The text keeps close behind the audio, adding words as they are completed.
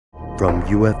From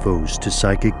UFOs to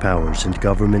psychic powers and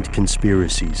government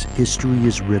conspiracies, history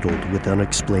is riddled with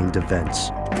unexplained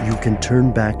events. You can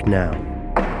turn back now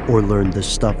or learn the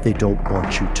stuff they don't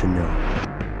want you to know.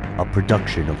 A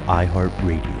production of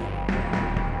iHeartRadio.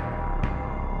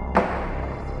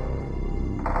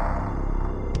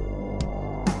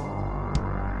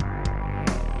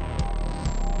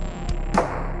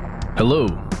 Hello,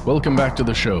 welcome back to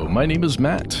the show. My name is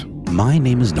Matt. My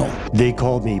name is Noel. They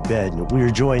call me Ben. We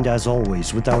are joined, as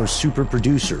always, with our super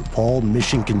producer, Paul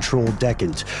Mission Control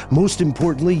Decant. Most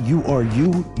importantly, you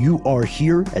are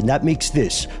here, and that makes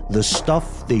this the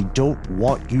stuff they don't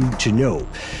want you to know.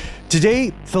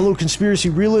 Today, fellow conspiracy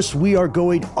realists, we are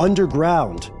going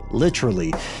underground.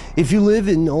 Literally. If you live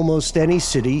in almost any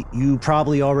city, you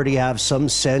probably already have some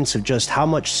sense of just how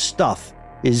much stuff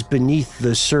is beneath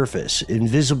the surface,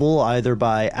 invisible either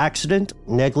by accident,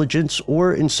 negligence,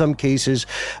 or in some cases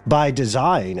by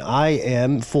design. I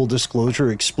am, full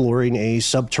disclosure, exploring a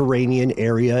subterranean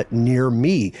area near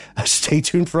me. Stay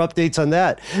tuned for updates on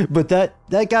that. But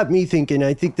that got me thinking.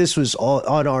 I think this was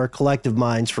on our collective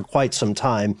minds for quite some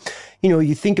time. You know,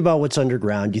 you think about what's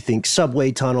underground, you think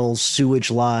subway tunnels, sewage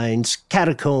lines,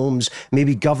 catacombs,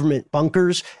 maybe government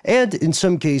bunkers, and in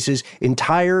some cases,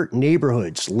 entire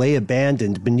neighborhoods lay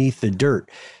abandoned beneath the dirt.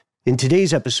 In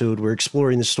today's episode, we're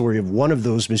exploring the story of one of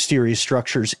those mysterious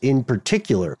structures in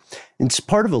particular. It's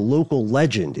part of a local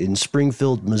legend in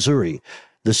Springfield, Missouri,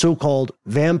 the so-called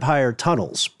vampire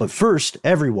tunnels. But first,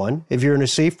 everyone, if you're in a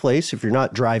safe place, if you're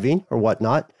not driving or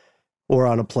whatnot, or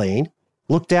on a plane,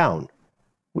 look down.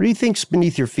 What do you think's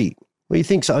beneath your feet? What do you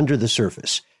think's under the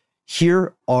surface?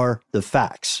 Here are the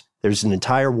facts. There's an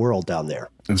entire world down there.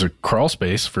 It's a crawl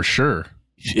space for sure.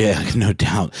 Yeah, no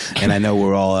doubt. And I know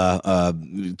we're all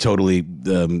totally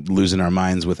losing our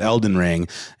minds with Elden Ring.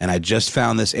 And I just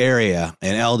found this area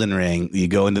in Elden Ring. You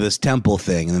go into this temple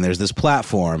thing, and then there's this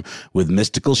platform with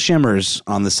mystical shimmers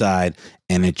on the side.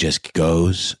 And it just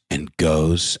goes and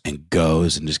goes and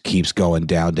goes and just keeps going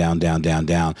down, down, down, down,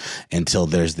 down until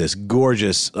there's this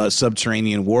gorgeous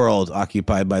subterranean world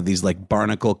occupied by these like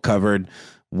barnacle-covered,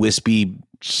 wispy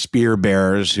spear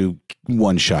bearers who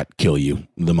one shot kill you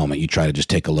the moment you try to just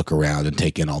take a look around and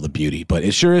take in all the beauty. But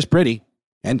it sure is pretty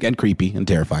and creepy and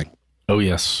terrifying. Oh,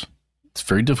 yes. It's a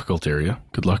very difficult area.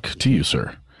 Good luck to you,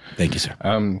 sir. Thank you,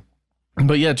 sir.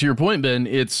 But yeah, to your point, Ben,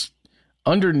 it's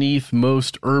underneath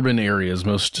most urban areas,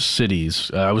 most cities.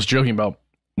 I was joking about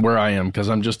where I am because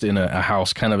I'm just in a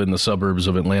house kind of in the suburbs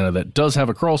of Atlanta that does have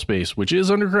a crawl space, which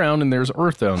is underground, and there's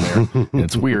earth down there. And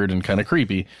it's weird and kind of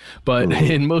creepy. But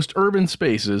in most urban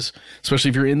spaces, especially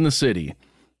if you're in the city,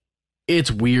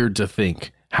 it's weird to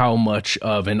think how much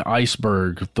of an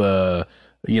iceberg what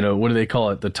do they call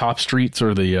it? The top streets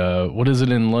or the, what is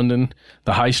it in London?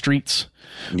 The high streets?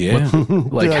 Yeah.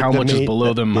 How much is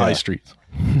below them high streets?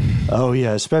 Oh,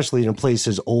 yeah, especially in a place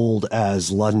as old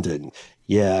as London.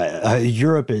 Yeah,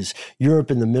 Europe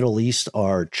and the Middle East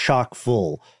are chock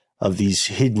full of these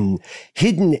hidden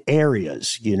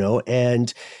areas, you know,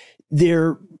 and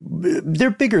they're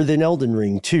bigger than Elden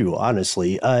Ring too,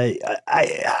 honestly. I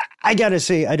gotta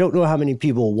say, I don't know how many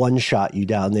people one-shot you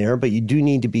down there, but you do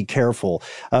need to be careful.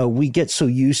 We get so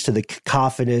used to the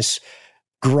cacophonous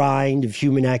grind of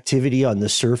human activity on the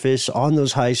surface, on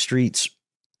those high streets.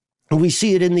 We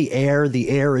see it in the air. The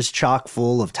air is chock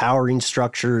full of towering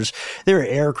structures. There are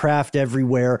aircraft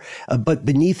everywhere. But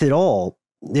beneath it all,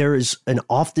 there is an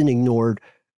often ignored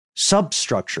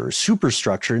substructure,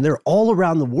 superstructure, and they're all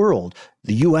around the world.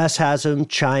 The U.S. has them.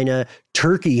 China,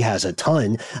 Turkey has a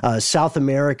ton. South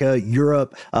America,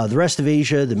 Europe, the rest of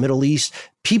Asia, the Middle East.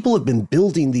 People have been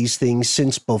building these things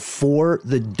since before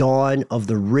the dawn of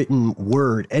the written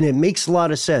word. And it makes a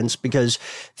lot of sense because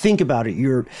think about it.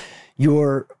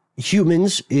 You're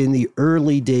humans in the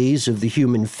early days of the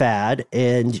human fad,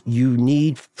 and you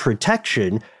need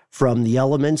protection from the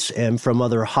elements and from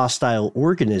other hostile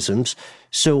organisms.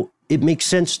 So it makes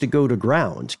sense to go to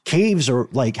ground. Caves are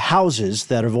like houses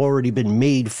that have already been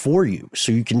made for you,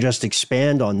 so you can just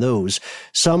expand on those.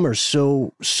 Some are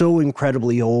so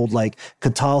incredibly old, like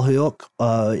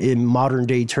Catalhuyuk in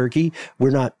modern-day Turkey.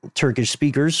 We're not Turkish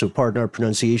speakers, so pardon our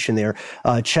pronunciation there.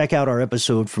 Check out our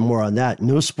episode for more on that.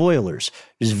 No spoilers.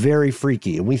 It's very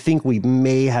freaky, and we think we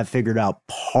may have figured out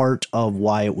part of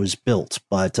why it was built,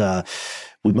 but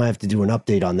we might have to do an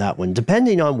update on that one,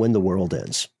 depending on when the world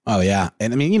ends. Oh, yeah.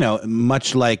 And I mean,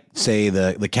 much like, say,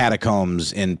 the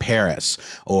catacombs in Paris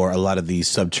or a lot of these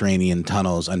subterranean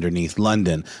tunnels underneath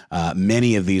London,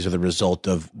 many of these are the result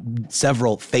of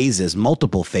multiple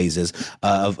phases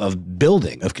of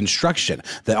building, of construction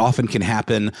that often can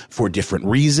happen for different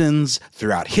reasons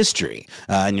throughout history.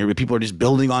 And people are just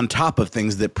building on top of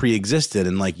things that pre-existed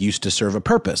and used to serve a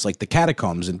purpose, like the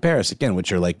catacombs in Paris, again,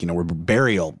 which are were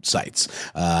burial sites.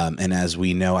 And as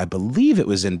we know, I believe it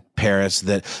was in Paris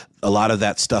that a lot of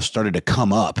that stuff started to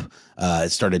come up.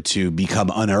 It started to become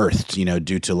unearthed,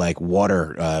 due to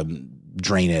water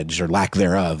drainage or lack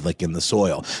thereof, in the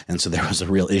soil. And so there was a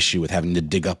real issue with having to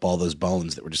dig up all those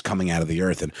bones that were just coming out of the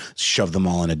earth and shove them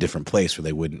all in a different place where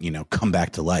they wouldn't, come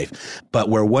back to life. But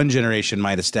where one generation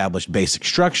might establish basic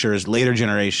structures, later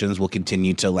generations will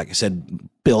continue to, like I said,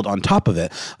 build on top of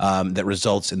it. That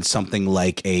results in something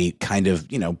like a kind of,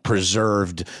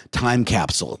 preserved time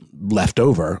capsule left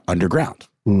over underground.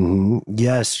 Mm-hmm.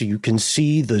 Yes, you can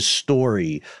see the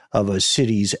story of a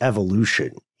city's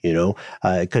evolution,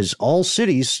 because all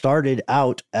cities started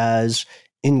out as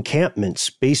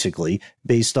encampments, basically,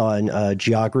 based on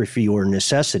geography or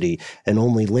necessity. And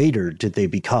only later did they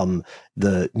become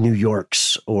the New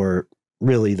Yorks or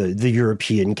really the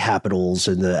European capitals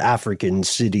and the African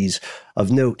cities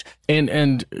of note.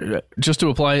 And just to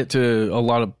apply it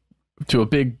to a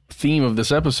big theme of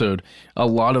this episode, a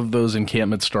lot of those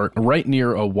encampments start right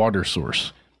near a water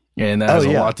source. And that has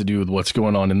a lot to do with what's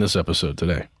going on in this episode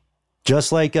today.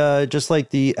 Just like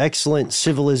the excellent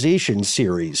Civilization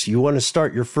series, you want to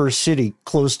start your first city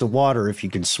close to water if you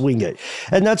can swing it.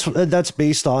 And that's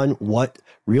based on what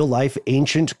real life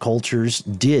ancient cultures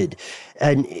did.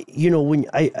 And, when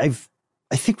I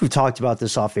think we've talked about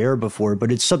this off air before,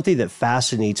 but it's something that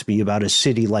fascinates me about a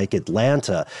city like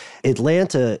Atlanta.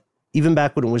 Atlanta, even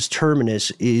back when it was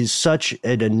terminus, is such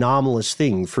an anomalous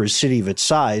thing for a city of its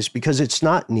size because it's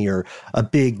not near a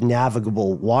big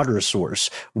navigable water source.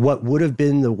 What would have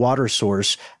been the water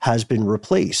source has been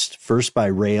replaced, first by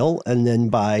rail and then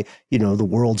by, the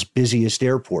world's busiest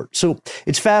airport. So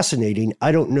it's fascinating.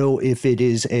 I don't know if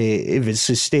it's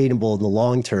sustainable in the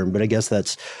long term, but I guess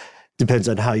that's depends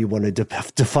on how you want to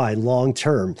define long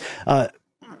term.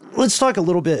 Let's talk a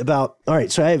little bit about, all right,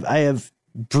 so I have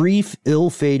brief,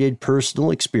 ill-fated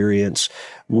personal experience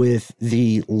with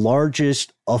the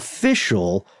largest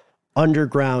official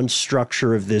underground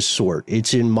structure of this sort.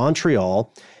 It's in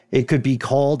Montreal. It could be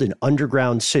called an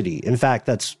underground city. In fact,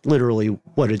 that's literally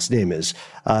what its name is.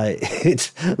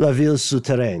 It's La Ville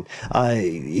Souterraine.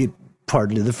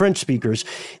 Pardon to the French speakers.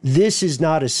 This is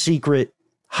not a secret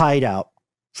hideout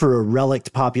for a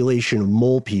relict population of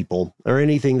mole people or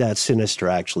anything that sinister,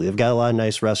 actually. They've got a lot of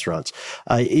nice restaurants.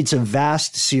 It's a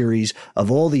vast series of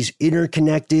all these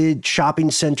interconnected shopping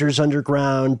centers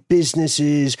underground,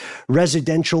 businesses,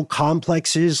 residential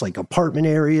complexes like apartment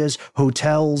areas,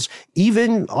 hotels,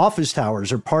 even office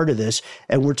towers are part of this.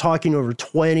 And we're talking over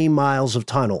 20 miles of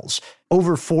tunnels,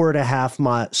 over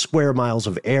 4.5 square miles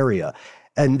of area.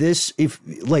 And this,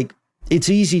 it's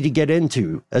easy to get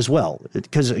into as well,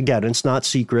 because again, it's not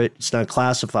secret, it's not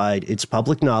classified, it's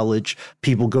public knowledge.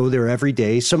 People go there every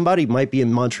day. Somebody might be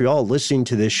in Montreal listening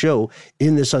to this show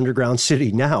in this underground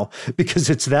city now because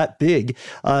it's that big.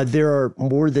 There are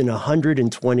more than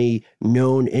 120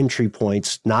 known entry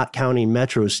points, not counting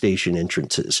metro station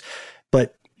entrances.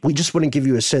 But we just want to give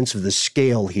you a sense of the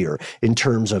scale here in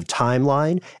terms of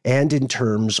timeline and in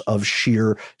terms of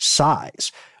sheer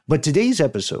size. But today's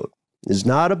episode is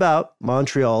not about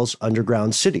Montreal's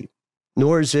underground city,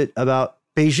 nor is it about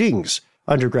Beijing's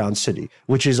underground city,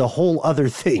 which is a whole other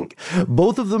thing.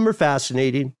 Both of them are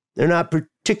fascinating. They're not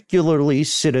particularly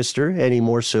sinister, any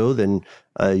more so than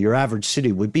your average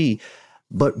city would be.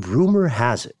 But rumor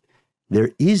has it,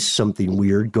 there is something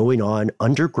weird going on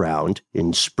underground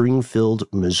in Springfield,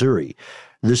 Missouri.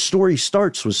 The story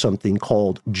starts with something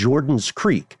called Jordan's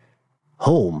Creek,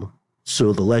 home,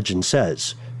 so the legend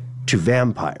says, to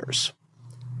vampires.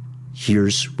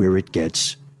 Here's where it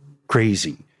gets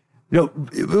crazy.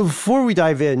 Before we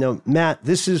dive in, now, Matt,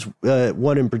 this is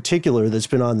one in particular that's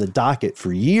been on the docket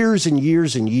for years and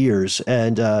years and years.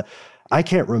 And I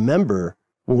can't remember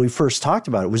when we first talked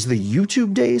about it. Was it the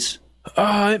YouTube days?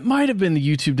 It might have been the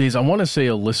YouTube days. I want to say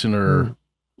a listener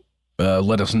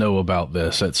let us know about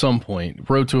this at some point,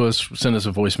 wrote to us, sent us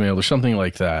a voicemail or something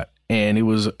like that. And it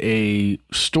was a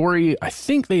story I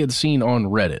think they had seen on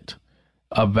Reddit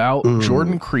about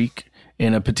Jordan Creek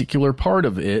and a particular part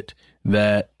of it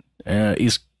that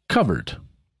is covered.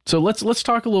 So let's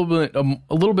talk a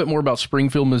little bit more about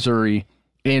Springfield, Missouri,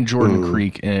 and Jordan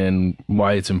Creek and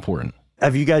why it's important.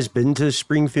 Have you guys been to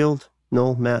Springfield?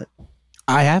 No, Matt?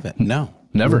 I haven't. No,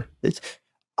 never.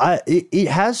 It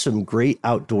has some great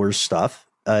outdoor stuff.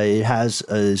 It has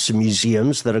some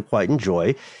museums that I quite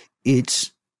enjoy.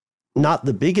 It's not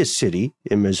the biggest city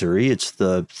in Missouri. It's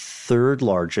the third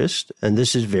largest. And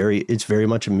it's very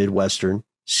much a Midwestern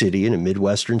city in a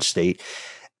Midwestern state.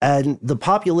 And the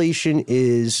population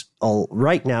is,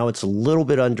 right now, it's a little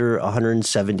bit under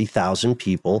 170,000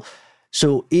 people.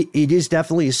 So it is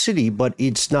definitely a city, but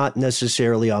it's not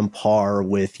necessarily on par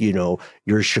with, your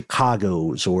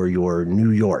Chicagos or your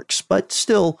New Yorks. But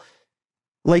still,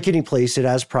 like any place, it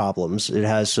has problems. It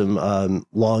has some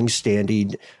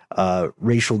long-standing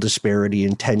racial disparity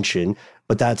and tension,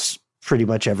 but that's pretty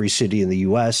much every city in the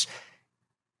U.S.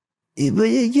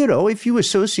 If you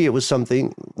associate with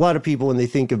something, a lot of people, when they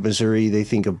think of Missouri, they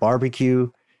think of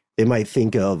barbecue. They might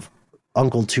think of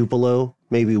Uncle Tupelo,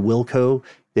 maybe Wilco.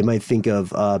 They might think of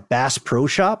Bass Pro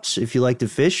Shops, if you like to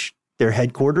fish. They're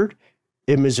headquartered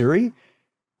in Missouri.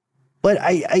 But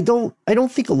I don't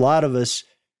think a lot of us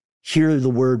hear the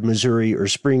word Missouri or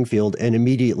Springfield and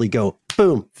immediately go,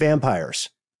 boom, vampires.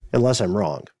 Unless I'm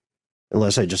wrong.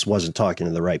 Unless I just wasn't talking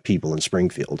to the right people in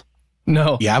Springfield.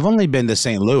 No. Yeah, I've only been to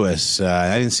St. Louis.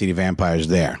 I didn't see any vampires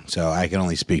there, so I can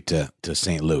only speak to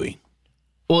St. Louis.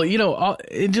 Well,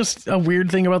 it's just a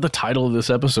weird thing about the title of this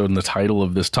episode and the title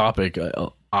of this topic.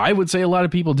 I would say a lot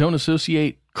of people don't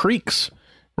associate creeks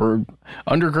or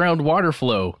underground water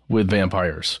flow with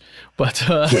vampires, but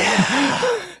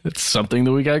it's something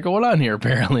that we got going on here,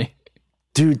 apparently.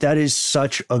 Dude, that is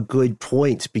such a good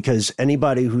point, because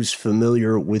anybody who's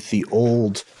familiar with the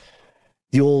old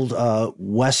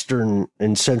Western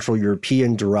and Central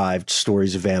European derived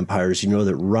stories of vampires,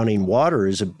 that running water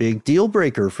is a big deal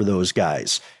breaker for those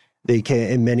guys.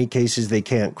 In many cases, they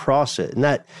can't cross it. And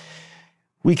that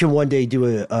we can one day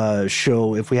do a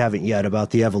show, if we haven't yet,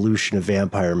 about the evolution of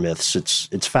vampire myths.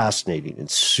 It's fascinating.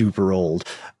 It's super old.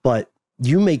 But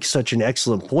you make such an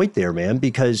excellent point there, man,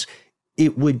 because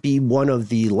it would be one of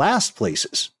the last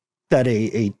places that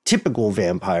a typical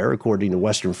vampire, according to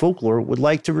Western folklore, would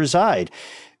like to reside.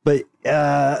 But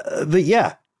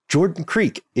yeah, Jordan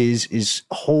Creek is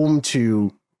home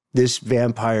to this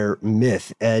vampire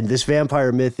myth. And this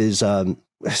vampire myth is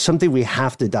something we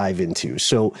have to dive into.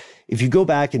 So if you go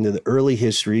back into the early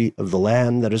history of the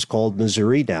land that is called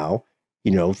Missouri now,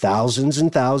 thousands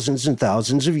and thousands and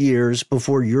thousands of years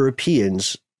before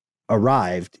Europeans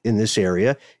arrived in this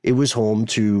area, it was home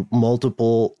to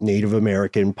multiple Native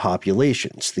American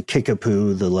populations, the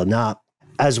Kickapoo, the Lenape,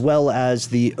 as well as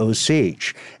the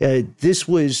Osage. This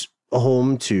area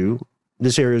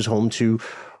is home to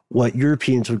what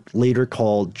Europeans would later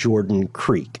call Jordan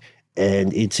Creek.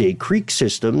 And it's a creek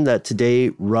system that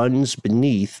today runs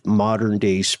beneath modern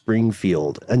day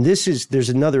Springfield. And there's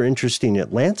another interesting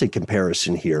Atlantic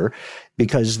comparison here,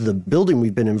 because the building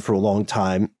we've been in for a long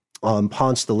time on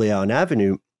Ponce de Leon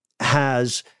Avenue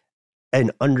has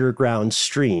an underground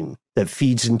stream that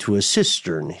feeds into a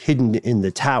cistern hidden in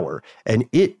the tower, and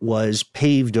it was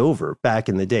paved over back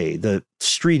in the day. The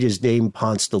street is named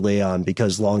Ponce de Leon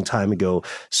because a long time ago,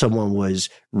 someone was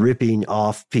ripping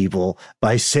off people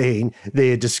by saying they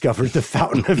had discovered the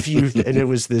fountain of youth, and it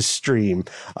was this stream.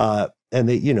 And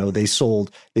they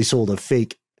sold a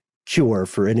fake cure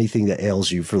for anything that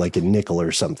ails you for like a nickel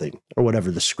or something, or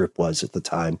whatever the script was at the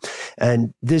time.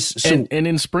 And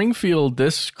in Springfield,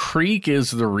 this creek is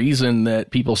the reason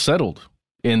that people settled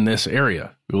in this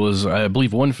area. It was, I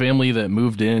believe, one family that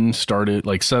moved in,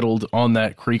 settled on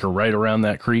that creek or right around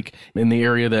that creek in the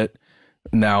area that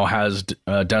now has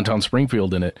downtown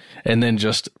Springfield in it. And then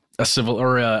just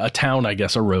a town, I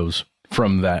guess, arose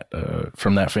from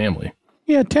that family.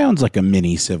 Yeah, town's like a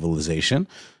mini civilization.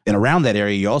 And around that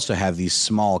area, you also have these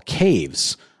small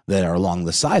caves that are along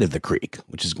the side of the creek,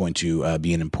 which is going to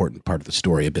be an important part of the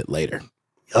story a bit later.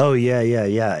 Oh, yeah.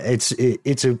 It's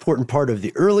an important part of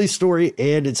the early story,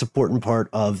 and it's an important part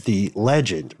of the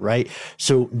legend, right?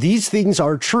 So these things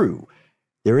are true.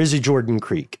 There is a Jordan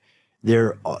Creek.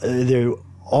 There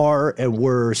are and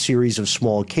were a series of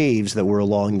small caves that were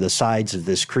along the sides of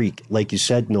this creek. Like you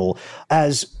said, Noel,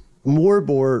 as more and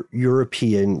more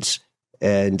Europeans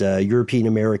and European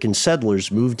American settlers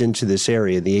moved into this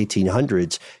area in the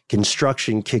 1800s,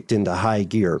 construction kicked into high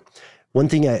gear. One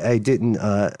thing I didn't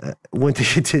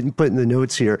put in the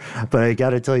notes here, but I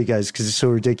got to tell you guys because it's so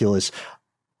ridiculous.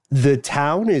 The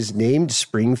town is named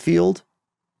Springfield.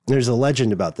 There's a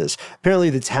legend about this. Apparently,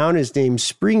 the town is named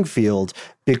Springfield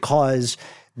because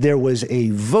there was a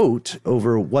vote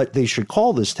over what they should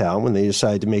call this town when they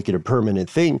decided to make it a permanent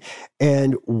thing.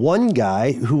 And one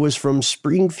guy who was from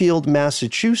Springfield,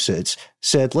 Massachusetts,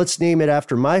 said, let's name it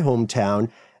after my hometown.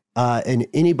 And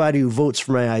anybody who votes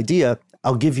for my idea,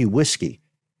 I'll give you whiskey.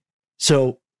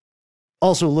 So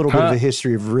Also, a little bit of a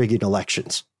history of rigging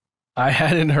elections. I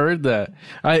hadn't heard that.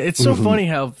 It's so funny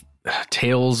how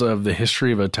tales of the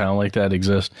history of a town like that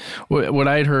exist. What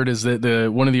I had heard is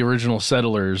that one of the original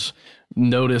settlers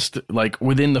noticed, like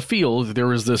within the field, there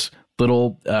was this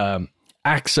little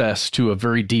access to a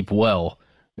very deep well,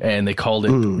 and they called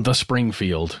it the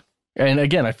Springfield. And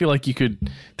again, I feel like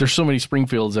there's so many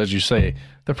Springfields, as you say,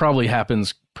 that probably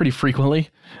happens pretty frequently,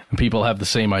 and people have the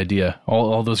same idea.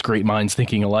 All those great minds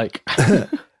thinking alike.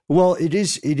 Well, it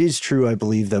is true, I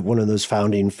believe, that one of those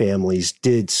founding families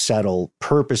did settle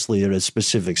purposely at a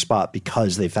specific spot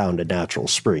because they found a natural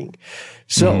spring.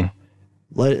 So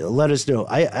let us know.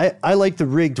 I like the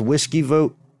rigged whiskey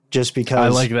vote just because I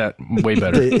like that way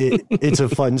better. It's a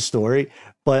fun story.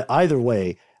 But either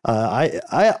way,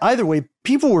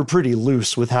 people were pretty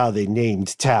loose with how they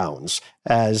named towns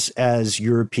as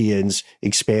Europeans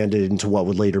expanded into what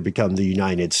would later become the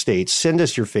United States. Send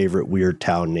us your favorite weird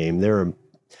town name.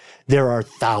 There are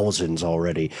thousands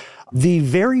already. The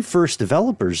very first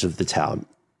developers of the town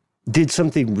did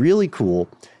something really cool.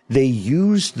 They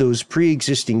used those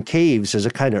pre-existing caves as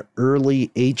a kind of early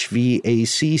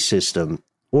HVAC system,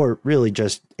 or really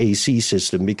just AC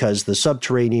system, because the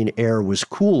subterranean air was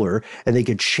cooler and they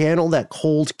could channel that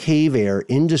cold cave air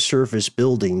into surface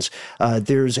buildings.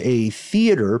 There's a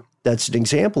theater that's an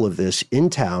example of this in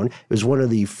town. It was one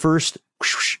of the first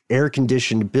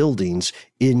air-conditioned buildings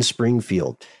in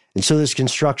Springfield. And so this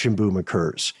construction boom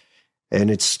occurs, and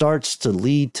it starts to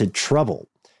lead to trouble.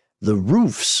 The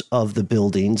roofs of the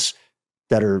buildings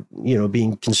that are,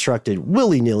 being constructed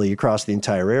willy-nilly across the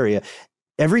entire area,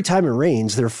 every time it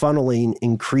rains, they're funneling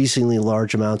increasingly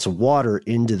large amounts of water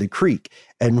into the creek,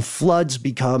 and floods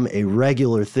become a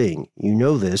regular thing. You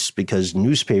know this because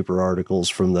newspaper articles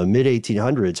from the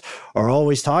mid-1800s are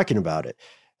always talking about it.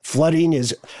 Flooding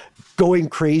is going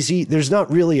crazy. There's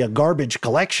not really a garbage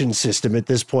collection system at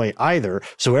this point either.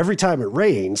 So every time it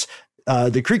rains,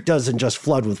 the creek doesn't just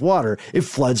flood with water, it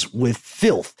floods with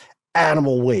filth,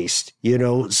 animal waste,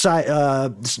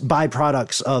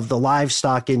 byproducts of the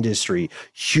livestock industry,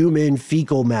 human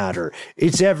fecal matter.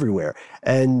 It's everywhere.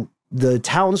 And the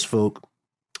townsfolk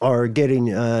are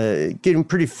getting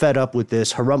pretty fed up with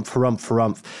this. Harumph, harumph,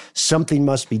 harumph. Something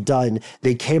must be done.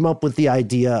 They came up with the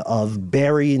idea of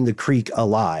burying the creek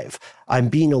alive. I'm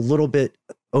being a little bit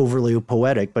overly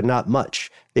poetic, but not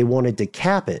much. They wanted to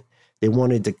cap it. They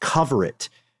wanted to cover it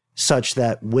such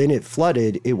that when it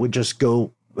flooded, it would just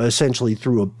go essentially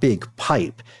through a big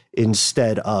pipe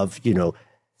instead of,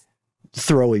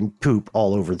 throwing poop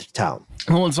all over the town.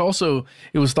 Well,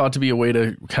 it was thought to be a way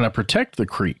to kind of protect the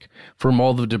creek from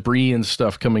all the debris and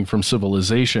stuff coming from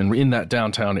civilization in that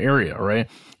downtown area, right?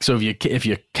 So if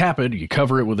you cap it, you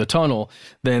cover it with a tunnel,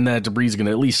 then that debris is going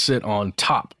to at least sit on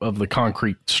top of the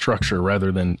concrete structure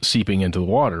rather than seeping into the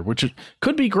water, which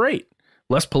could be great.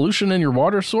 Less pollution in your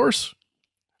water source.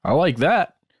 I like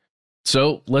that.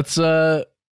 So let's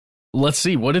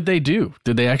see. What did they do?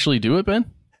 Did they actually do it, Ben?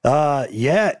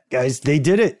 Yeah, guys, they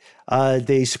did it.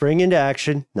 They sprang into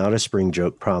action, not a spring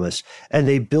joke, promise. And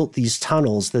they built these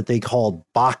tunnels that they called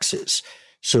boxes.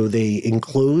 So they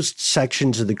enclosed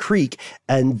sections of the creek,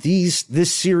 and this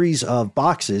series of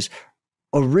boxes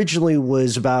originally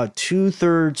was about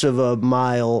 2/3 of a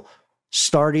mile,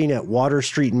 starting at Water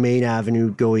Street and Main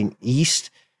Avenue, going east,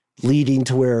 leading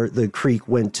to where the creek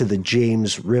went to the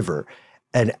James River.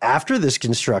 And after this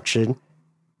construction,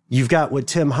 you've got what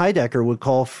Tim Heidecker would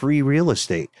call free real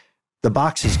estate. The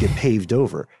boxes get paved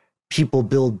over. People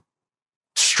build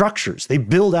structures. They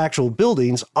build actual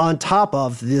buildings on top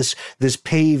of this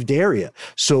paved area.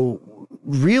 So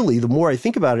really, the more I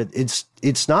think about it,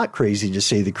 it's not crazy to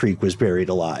say the creek was buried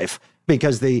alive,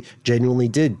 because they genuinely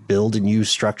did build and use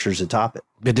structures atop it.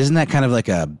 But isn't that kind of like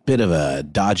a bit of a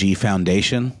dodgy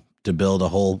foundation to build a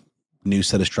whole new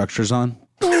set of structures on?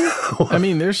 I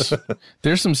mean, there's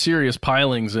some serious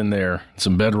pilings in there,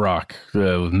 some bedrock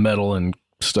with metal and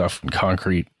stuff and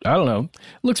concrete. I don't know.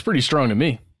 It looks pretty strong to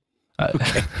me.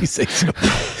 Okay, you say so.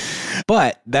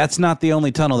 But that's not the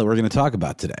only tunnel that we're going to talk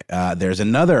about today. There's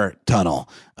another tunnel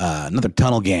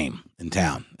game in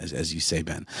town, as you say,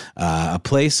 Ben. A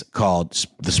place called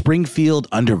the Springfield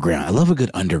Underground. I love a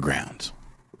good underground.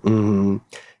 Mm-hmm.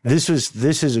 This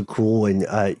is a cool one.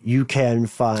 You can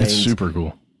find... It's super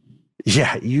cool.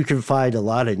 Yeah, you can find a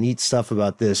lot of neat stuff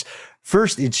about this.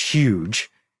 First, it's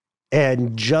huge.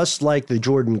 And just like the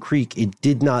Jordan Creek, it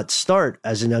did not start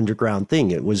as an underground thing.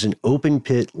 It was an open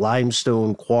pit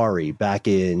limestone quarry back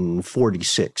in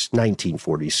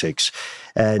 1946.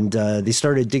 And they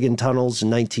started digging tunnels in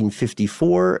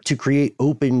 1954 to create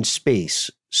open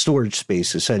space, storage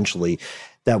space, essentially.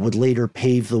 that would later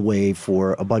pave the way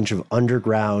for a bunch of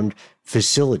underground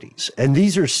facilities. And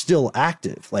these are still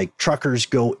active. Like truckers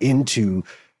go into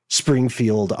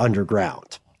Springfield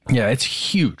underground. Yeah, it's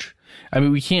huge. I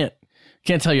mean, we can't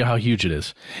tell you how huge it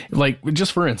is. Like,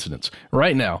 just for instance,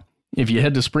 right now, if you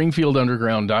head to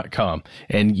springfieldunderground.com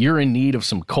and you're in need of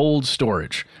some cold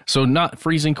storage, so not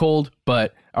freezing cold,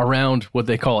 but around what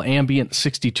they call ambient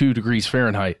 62 degrees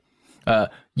Fahrenheit,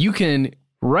 you can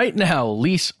right now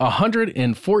lease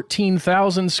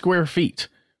 114,000 square feet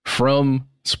from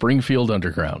Springfield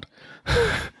Underground.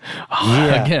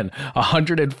 Yeah. Again,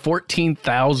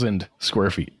 114,000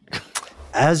 square feet.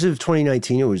 As of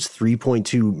 2019, it was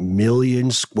 3.2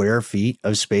 million square feet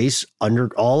of space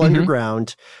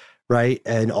underground, right?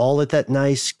 And all at that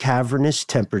nice cavernous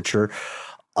temperature.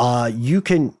 You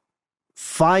can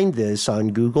find this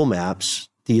on Google Maps.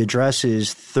 The address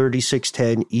is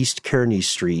 3610 East Kearney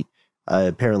Street.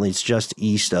 Apparently, it's just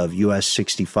east of US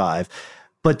 65.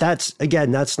 But that's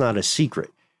not a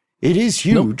secret. It is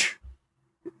huge. Nope.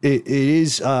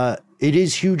 It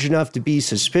is huge enough to be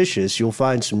suspicious. You'll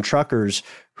find some truckers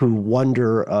who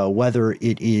wonder whether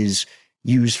it is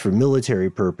used for military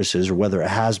purposes or whether it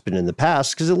has been in the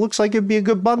past, because it looks like it'd be a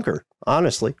good bunker,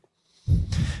 honestly.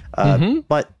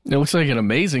 But it looks like an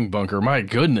amazing bunker. My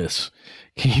goodness.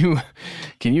 Can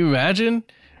you imagine?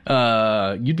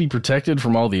 You'd be protected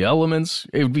from all the elements.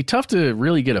 It would be tough to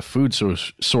really get a food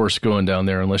source going down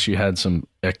there unless you had some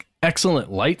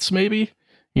excellent lights, maybe.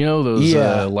 You know, those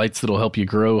lights that'll help you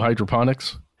grow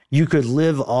hydroponics. You could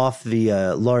live off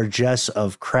the largesse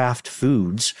of Kraft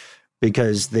Foods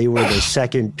because they were the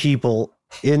second people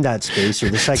in that space, or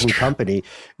the second company.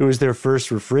 It was their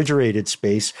first refrigerated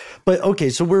space. But okay,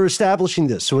 so we're establishing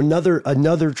this. So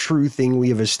another true thing we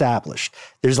have established.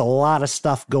 There's a lot of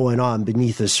stuff going on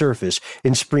beneath the surface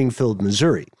in Springfield,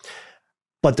 Missouri.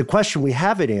 But the question we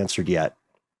haven't answered yet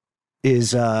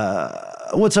is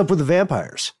what's up with the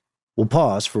vampires? We'll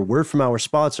pause for word from our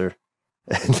sponsor,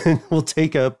 and then we'll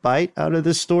take a bite out of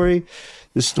this story.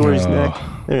 This story's neck.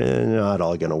 Not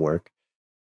all going to work.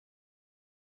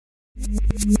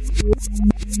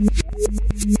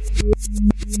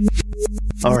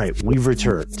 All right, we've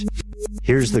returned.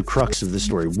 Here's the crux of the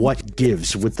story. What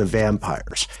gives with the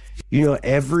vampires? You know,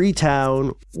 every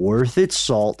town worth its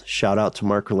salt. Shout out to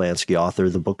Mark Kurlansky, author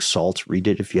of the book Salt. Read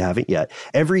it if you haven't yet.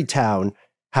 Every town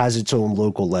has its own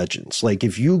local legends. Like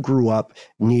if you grew up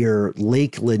near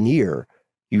Lake Lanier,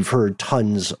 you've heard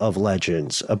tons of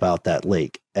legends about that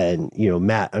lake. And, you know,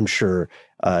 Matt, I'm sure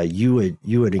you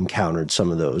had encountered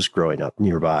some of those growing up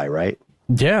nearby, right?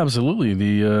 Yeah, absolutely.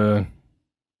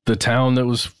 The town that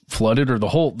was flooded, or the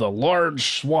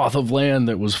large swath of land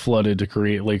that was flooded to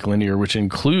create Lake Lanier, which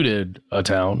included a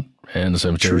town and a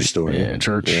cemetery, true story, and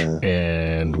church,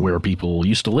 and where people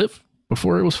used to live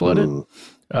before it was flooded.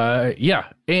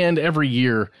 And every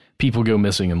year people go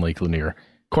missing in Lake Lanier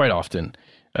quite often.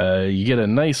 You get a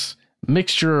nice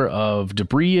mixture of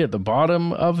debris at the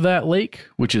bottom of that lake,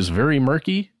 which is very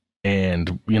murky,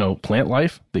 and, you know, plant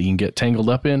life that you can get tangled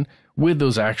up in, with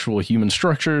those actual human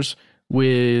structures,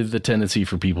 with the tendency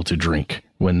for people to drink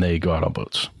when they go out on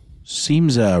boats.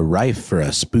 Seems rife for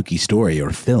a spooky story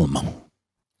or film.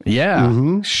 Yeah.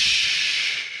 Mm-hmm.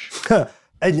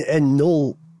 And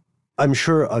Noel, I'm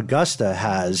sure Augusta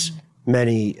has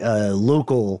many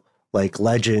local like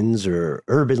legends or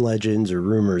urban legends or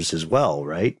rumors as well,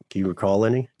 right? Can you recall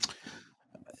any?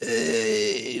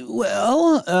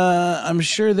 I'm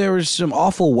sure there was some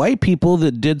awful white people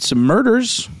that did some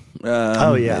murders.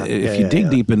 If you dig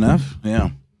deep enough,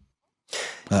 I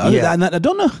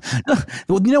don't know.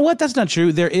 Well, you know what? That's not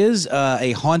true. There is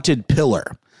a haunted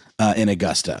pillar in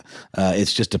Augusta.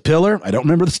 It's just a pillar. I don't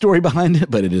remember the story behind it,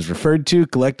 but it is referred to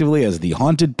collectively as the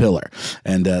haunted pillar.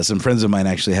 And some friends of mine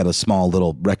actually had a small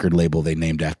little record label they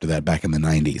named after that back in the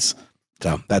 90s.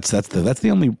 So that's the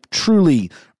only truly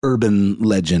urban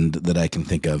legend that I can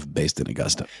think of based in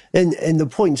Augusta. And the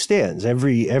point stands.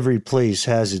 Every place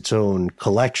has its own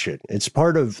collection. It's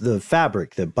part of the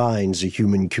fabric that binds a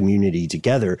human community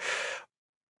together.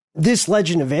 This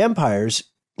legend of vampires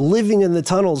living in the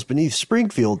tunnels beneath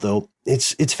Springfield, though,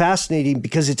 it's fascinating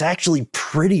because it's actually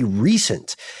pretty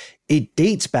recent. It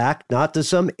dates back not to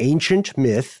some ancient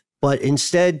myth, but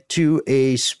instead to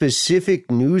a specific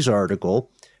news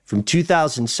article from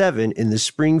 2007 in the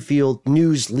Springfield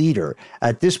News Leader.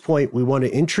 At this point, we want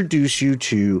to introduce you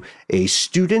to a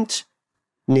student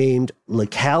named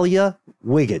LaCalia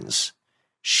Wiggins.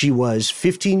 She was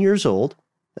 15 years old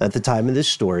at the time of this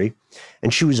story,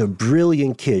 and she was a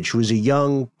brilliant kid. She was a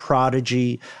young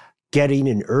prodigy getting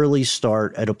an early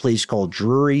start at a place called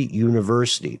Drury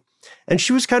University. And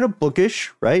she was kind of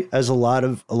bookish, right? As a lot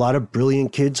of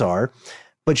brilliant kids are.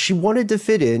 But she wanted to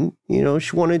fit in,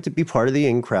 she wanted to be part of the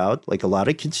in crowd, like a lot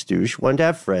of kids do. She wanted to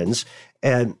have friends.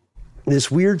 And this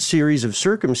weird series of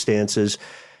circumstances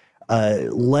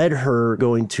led her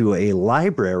going to a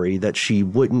library that she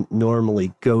wouldn't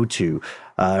normally go to.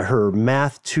 Her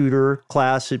math tutor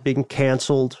class had been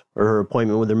canceled, or her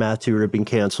appointment with her math tutor had been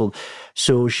canceled.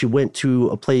 So she went to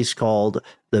a place called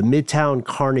the Midtown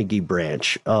Carnegie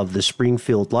branch of the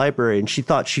Springfield Library, and she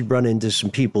thought she'd run into some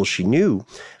people she knew.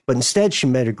 But instead, she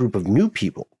met a group of new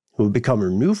people who would become her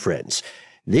new friends.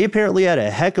 They apparently had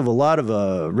a heck of a lot of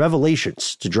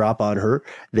revelations to drop on her.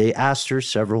 They asked her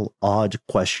several odd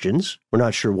questions. We're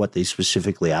not sure what they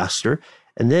specifically asked her.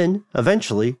 And then,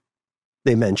 eventually,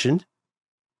 they mentioned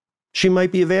she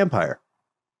might be a vampire,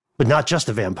 but not just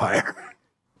a vampire.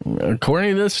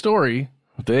 According to this story,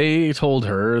 they told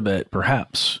her that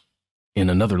perhaps in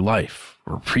another life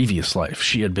or previous life,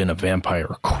 she had been a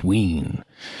vampire queen.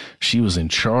 She was in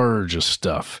charge of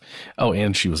stuff. Oh,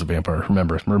 and she was a vampire.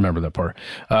 Remember that part.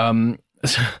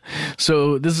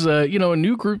 So this is a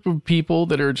new group of people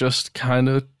that are just kind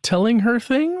of telling her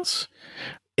things.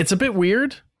 It's a bit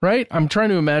weird, right? I'm trying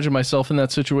to imagine myself in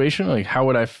that situation. Like, how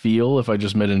would I feel if I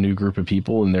just met a new group of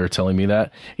people and they're telling me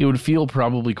that? It would feel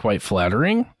probably quite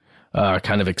flattering,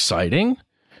 kind of exciting.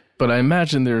 But I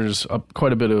imagine there's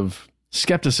quite a bit of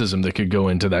skepticism that could go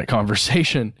into that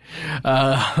conversation.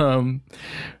 But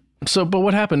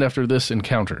what happened after this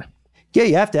encounter? Yeah,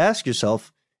 you have to ask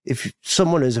yourself, if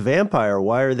someone is a vampire,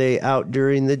 why are they out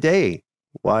during the day?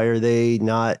 Why are they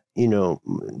not,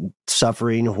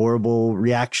 suffering horrible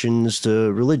reactions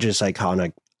to religious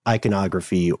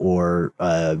iconography or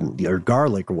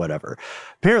garlic or whatever?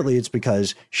 Apparently, it's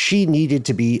because she needed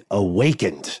to be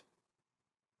awakened.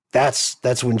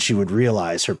 That's when she would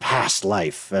realize her past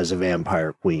life as a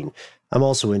vampire queen. I'm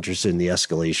also interested in the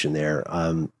escalation there.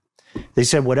 They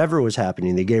said whatever was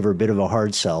happening, they gave her a bit of a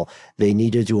hard sell. They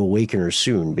needed to awaken her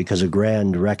soon because a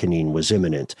grand reckoning was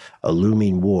imminent, a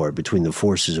looming war between the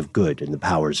forces of good and the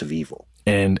powers of evil.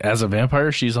 And as a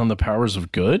vampire, she's on the powers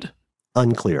of good?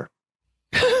 Unclear.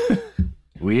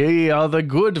 We are the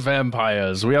good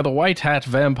vampires. We are the white hat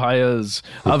vampires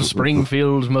of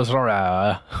Springfield,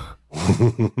 Missouri.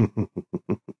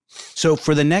 So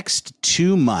for the next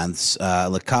 2 months,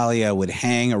 LaCalia would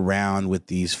hang around with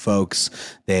these folks.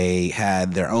 They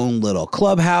had their own little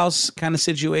clubhouse kind of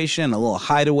situation, a little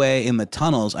hideaway in the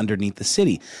tunnels underneath the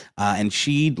city. And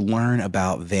she'd learn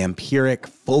about vampiric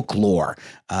folklore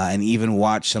and even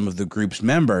watch some of the group's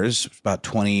members, about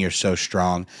 20 or so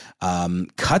strong,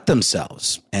 cut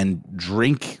themselves and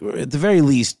drink, or at the very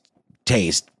least,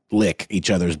 lick each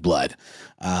other's blood.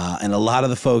 And a lot of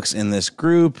the folks in this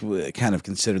group kind of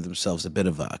considered themselves a bit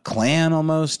of a clan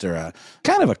almost, or a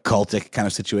kind of a cultic kind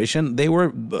of situation. They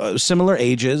were similar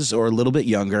ages or a little bit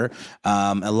younger.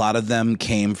 A lot of them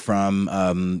came from,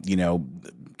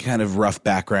 kind of rough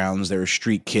backgrounds. They were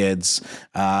street kids.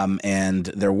 And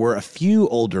there were a few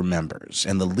older members.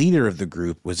 And the leader of the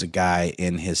group was a guy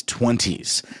in his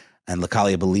 20s. And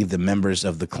LaCalia believed the members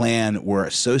of the clan were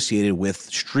associated with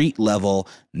street-level,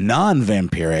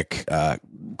 non-vampiric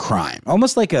crime.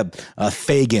 Almost like a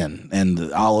Fagin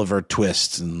and Oliver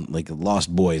Twist and like a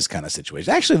Lost Boys kind of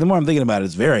situation. Actually, the more I'm thinking about it,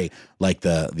 it's very like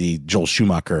the Joel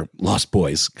Schumacher Lost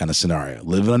Boys kind of scenario.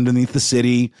 Living underneath the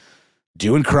city,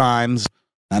 doing crimes,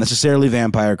 not necessarily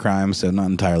vampire crimes, so not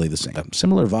entirely the same.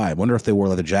 Similar vibe. Wonder if they wore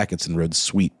leather jackets and rode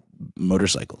sweet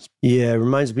motorcycles. Yeah, it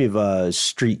reminds me of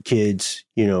street kids,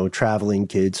 traveling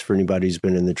kids. For anybody who's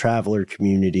been in the traveler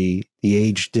community, the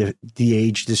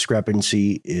age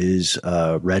discrepancy is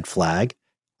a red flag,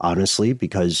 honestly,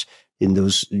 because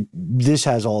this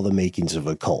has all the makings of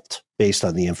a cult based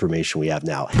on the information we have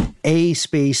now. A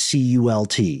space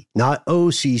CULT, not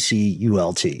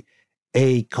OCCULT,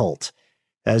 a cult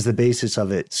as the basis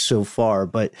of it so far.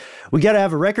 But we got to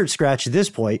have a record scratch at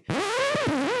this point.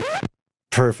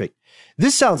 Perfect.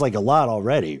 This sounds like a lot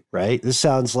already, right? This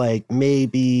sounds like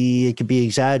maybe it could be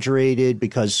exaggerated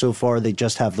because so far they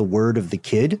just have the word of the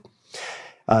kid,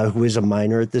 who is a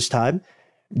minor at this time.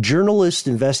 Journalists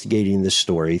investigating this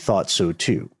story thought so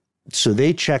too. So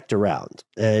they checked around,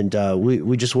 and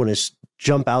we just want to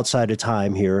jump outside of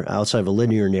time here, outside of a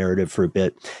linear narrative for a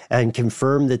bit, and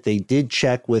confirm that they did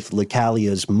check with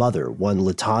LaCalia's mother, one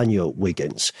LaTanya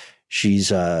Wiggins. She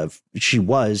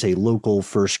was a local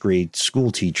first grade school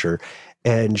teacher,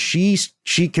 and she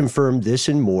confirmed this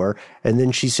and more. And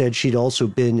then she said she'd also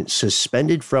been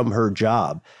suspended from her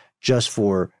job just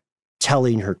for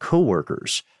telling her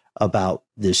coworkers about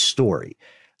this story.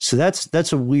 So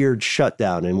that's a weird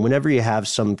shutdown. And whenever you have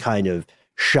some kind of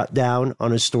shut down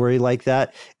on a story like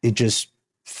that, it just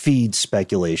feeds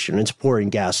speculation. It's pouring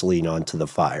gasoline onto the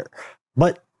fire.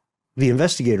 But the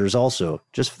investigators also,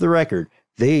 just for the record,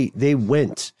 they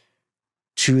went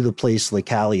to the place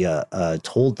LaCalia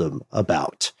told them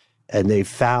about, and they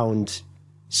found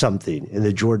something in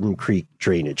the Jordan Creek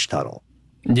drainage tunnel.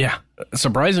 Yeah.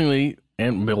 Surprisingly,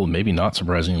 and well, maybe not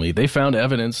surprisingly, they found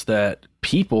evidence that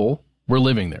people were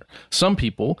living there. Some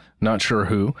people, not sure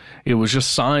who. It was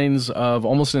just signs of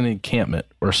almost an encampment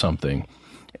or something.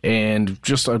 And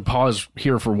just I'd pause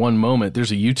here for one moment.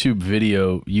 There's a YouTube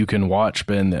video you can watch,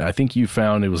 Ben, that I think you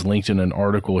found. It was linked in an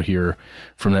article here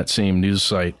from that same news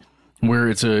site, where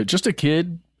it's just a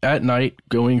kid at night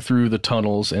going through the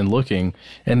tunnels and looking.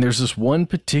 And there's this one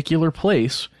particular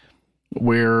place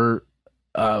where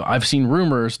I've seen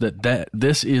rumors that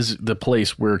this is the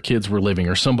place where kids were living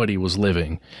or somebody was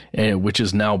living, and which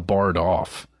is now barred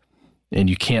off and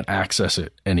you can't access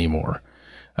it anymore.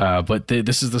 But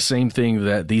this is the same thing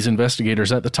that these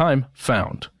investigators at the time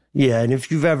found. Yeah, and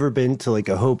if you've ever been to like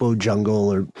a hobo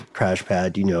jungle or crash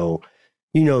pad, you know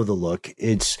the look.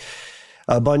 It's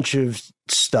a bunch of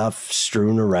stuff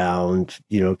strewn around,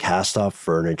 cast off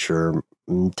furniture,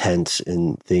 and tents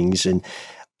and things. And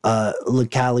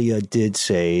LaCalia did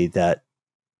say that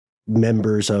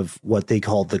members of what they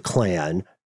called the clan,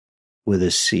 with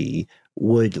a C,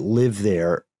 would live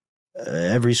there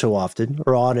every so often,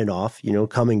 or on and off,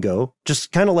 come and go,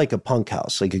 just kind of like a punk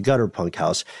house, like a gutter punk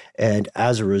house. And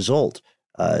as a result,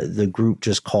 the group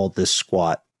just called this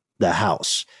squat the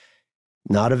house.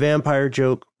 Not a vampire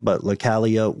joke, but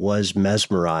LaCalia was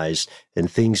mesmerized, and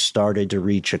things started to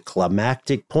reach a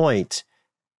climactic point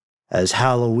as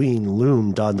Halloween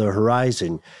loomed on the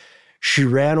horizon. She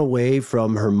ran away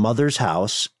from her mother's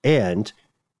house, and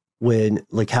when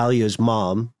LaCalia's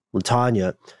mom,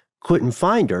 LaTanya, couldn't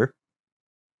find her,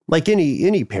 like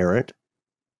any parent,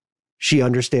 she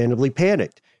understandably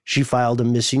panicked. She filed a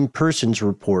missing persons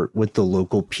report with the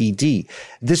local PD.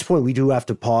 At this point, we do have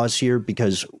to pause here,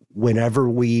 because whenever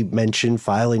we mention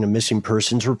filing a missing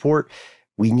persons report,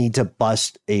 we need to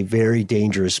bust a very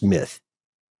dangerous myth.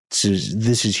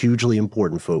 This is hugely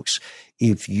important, folks.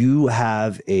 If you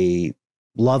have a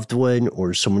loved one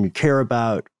or someone you care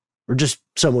about, or just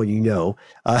someone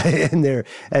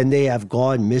and they have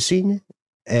gone missing,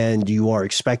 and you are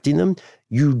expecting them,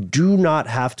 you do not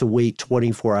have to wait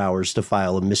 24 hours to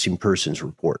file a missing persons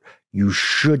report. You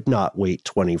should not wait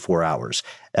 24 hours.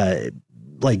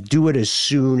 Do it as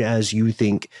soon as you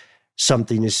think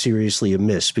something is seriously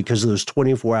amiss, because those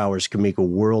 24 hours can make a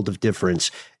world of difference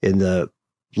in the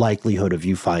likelihood of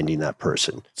you finding that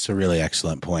person. It's a really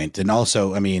excellent point. And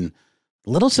also, a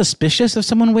little suspicious if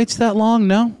someone waits that long,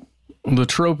 no? The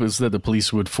trope is that the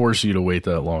police would force you to wait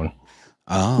that long.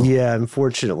 Oh. Yeah,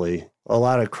 unfortunately, a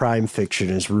lot of crime fiction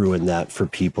has ruined that for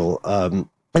people. And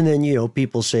then,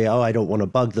 people say, oh, I don't want to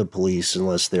bug the police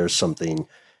unless there's something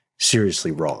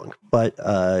seriously wrong. But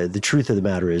the truth of the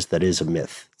matter is that is a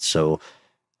myth. So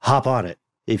hop on it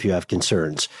if you have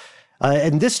concerns.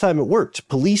 And this time it worked.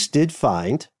 Police did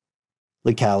find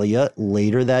LaCalia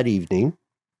later that evening.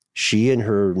 She and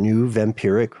her new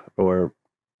vampiric or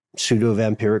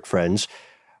pseudo-vampiric friends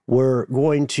were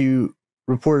going to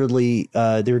reportedly,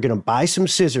 they were going to buy some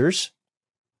scissors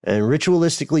and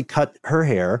ritualistically cut her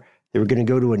hair. They were going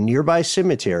to go to a nearby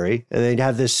cemetery, and they'd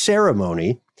have this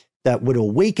ceremony that would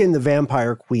awaken the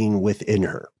vampire queen within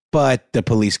her. But the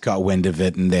police caught wind of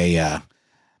it, and they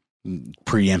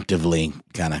preemptively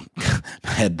kind of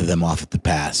head them off at the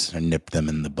pass, or nip them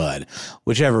in the bud,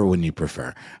 whichever one you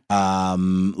prefer.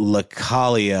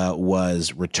 LaCalia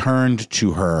was returned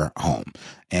to her home.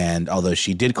 And although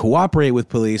she did cooperate with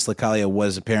police, LaCalia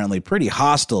was apparently pretty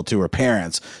hostile to her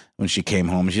parents when she came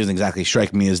home. She doesn't exactly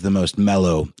strike me as the most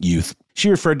mellow youth. She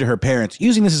referred to her parents,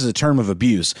 using this as a term of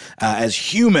abuse,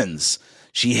 as humans.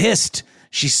 She hissed.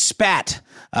 She spat.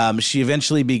 She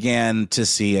eventually began to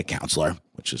see a counselor,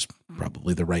 which is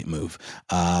probably the right move.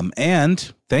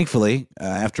 And thankfully,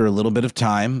 after a little bit of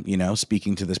time,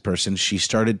 speaking to this person, she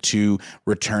started to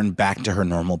return back to her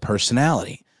normal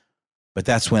personality. But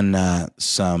that's when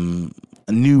some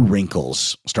new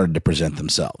wrinkles started to present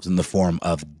themselves in the form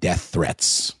of death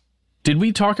threats. Did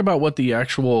we talk about what the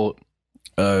actual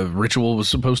ritual was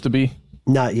supposed to be?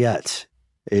 Not yet.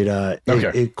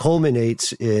 It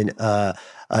culminates in a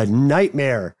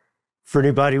nightmare for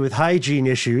anybody with hygiene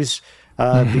issues,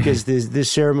 because this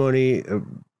ceremony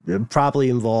probably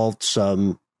involved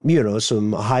some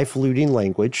highfalutin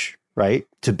language, right,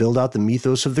 to build out the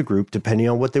mythos of the group, depending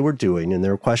on what they were doing. And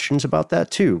there are questions about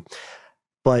that too.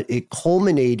 But it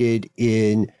culminated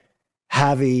in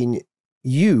having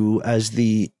you, as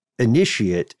the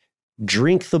initiate,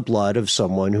 drink the blood of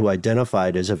someone who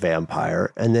identified as a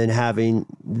vampire and then having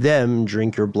them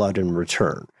drink your blood in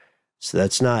return. So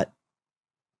that's not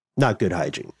good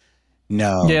hygiene.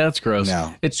 No. Yeah, that's gross.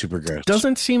 No, it's super gross.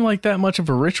 Doesn't seem like that much of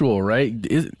a ritual, right?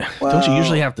 Don't you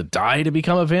usually have to die to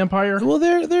become a vampire? Well,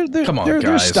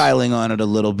 they're styling on it a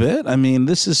little bit. I mean,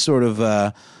 this is sort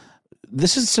of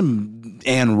this is some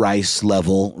Anne Rice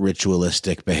level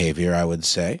ritualistic behavior, I would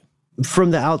say.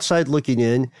 From the outside looking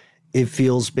in, it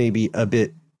feels maybe a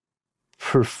bit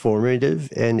performative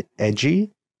and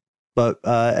edgy, but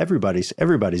everybody's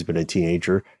been a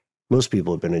teenager. Most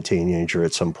people have been a teenager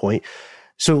at some point.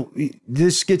 So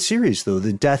this gets serious, though.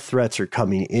 The death threats are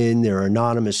coming in. There are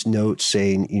anonymous notes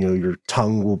saying, your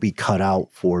tongue will be cut out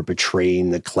for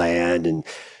betraying the clan, and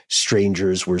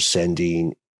strangers were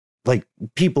sending, like,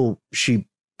 people, she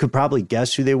could probably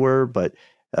guess who they were, but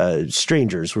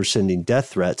strangers were sending death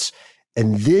threats.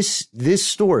 And this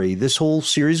story, this whole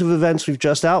series of events we've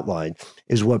just outlined,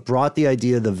 is what brought the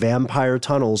idea of the vampire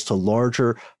tunnels to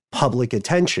larger public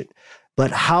attention. But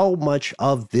how much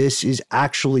of this is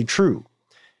actually true?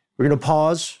 We're going to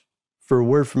pause for a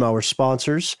word from our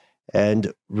sponsors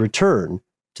and return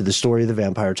to the story of the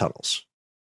vampire tunnels.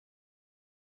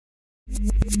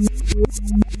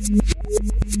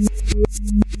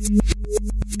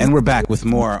 And we're back with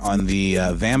more on the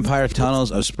vampire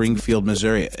tunnels of Springfield,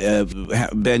 Missouri.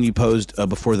 Ben, you posed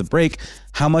before the break,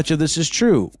 how much of this is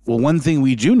true? Well, one thing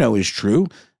we do know is true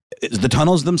is the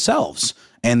tunnels themselves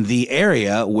and the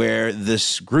area where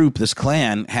this group, this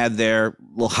clan, had their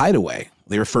little hideaway.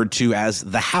 They referred to as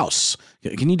the house.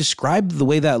 Can you describe the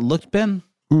way that looked, Ben?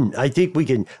 I think we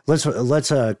can. Let's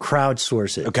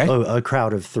crowdsource it. Okay, a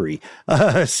crowd of three.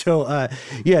 So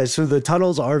the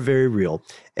tunnels are very real,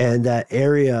 and that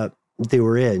area they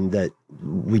were in that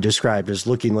we described as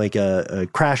looking like a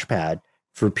crash pad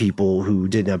for people who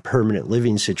didn't have permanent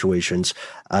living situations.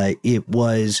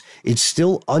 It's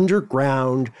still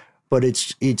underground, but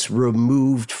it's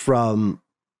removed from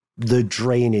the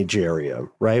drainage area,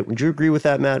 right? Would you agree with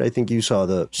that, Matt? I think you saw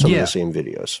some of the same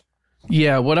videos.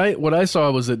 Yeah, what I saw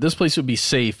was that this place would be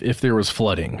safe if there was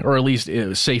flooding, or at least it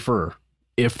was safer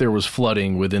if there was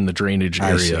flooding within the drainage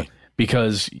area,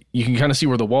 because you can kind of see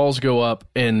where the walls go up,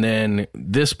 and then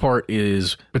this part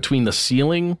is between the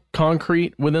ceiling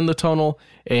concrete within the tunnel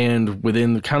and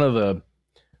within kind of the,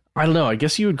 I don't know, I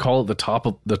guess you would call it the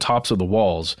tops of the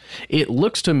walls. It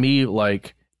looks to me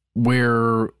like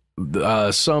where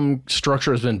some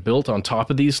structure has been built on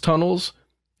top of these tunnels,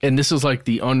 and this is like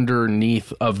the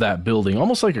underneath of that building,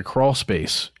 almost like a crawl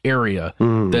space area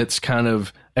that's kind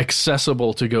of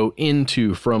accessible to go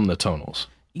into from the tunnels.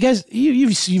 You guys,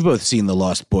 you've both seen The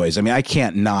Lost Boys. I mean, I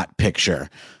can't not picture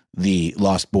the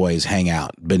Lost Boys hang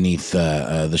out beneath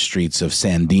the streets of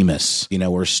San Dimas,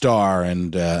 where Star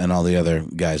and all the other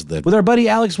guys live, with our buddy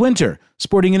Alex Winter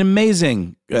sporting an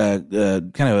amazing kind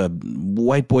of a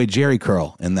white boy Jerry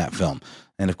curl in that film,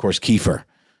 and of course Kiefer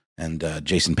and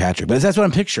Jason Patrick. But that's what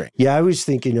I'm picturing. Yeah, I was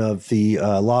thinking of the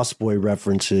Lost Boy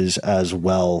references as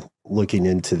well, looking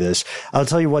into this. I'll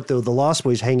tell you what, though, the Lost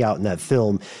Boys hangout in that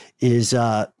film is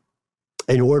an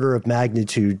order of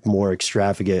magnitude more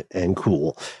extravagant and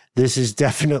cool. This is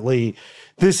definitely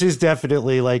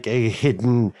like a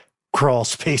hidden crawl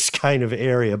space kind of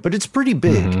area, but it's pretty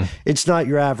big. Mm-hmm. It's not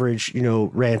your average,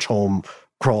 ranch home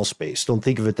crawl space. Don't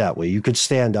think of it that way. You could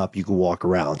stand up, you could walk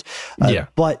around.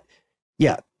 But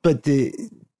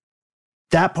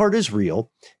that part is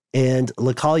real. And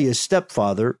LaCalia's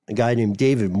stepfather, a guy named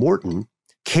David Morton,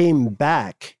 came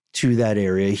back to that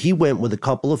area. He went with a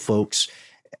couple of folks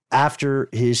after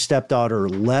his stepdaughter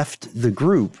left the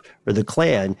group or the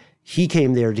clan. He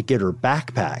came there to get her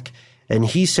backpack. And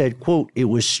he said, quote, "It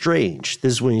was strange."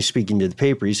 This is when he's speaking to the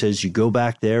paper. He says, "You go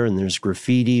back there and there's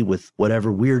graffiti with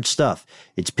whatever weird stuff.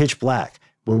 It's pitch black.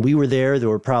 When we were there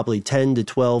were probably 10 to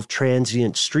 12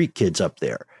 transient street kids up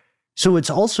there." So it's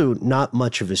also not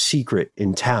much of a secret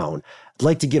in town. I'd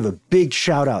like to give a big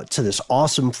shout out to this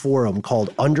awesome forum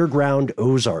called Underground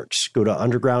Ozarks. Go to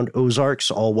undergroundozarks,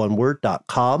 all one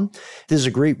word.com. This is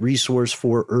a great resource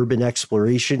for urban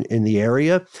exploration in the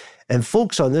area. And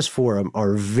folks on this forum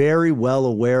are very well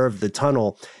aware of the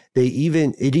tunnel. It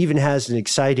even has an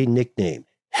exciting nickname,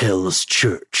 Hell's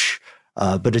Church,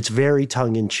 but it's very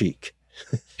tongue-in-cheek.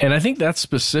 And I think that's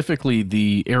specifically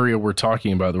the area we're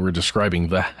talking about, that we're describing,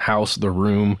 the house, the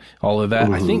room, all of that.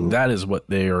 Mm-hmm. I think that is what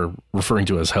they are referring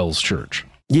to as Hell's Church.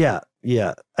 Yeah.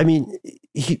 I mean,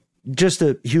 just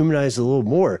to humanize it a little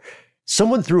more,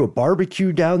 someone threw a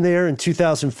barbecue down there in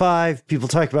 2005. People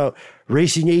talk about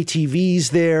racing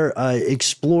ATVs there.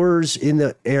 Explorers in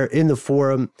the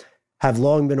forum have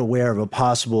long been aware of a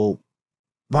possible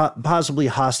possibly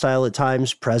hostile at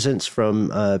times presence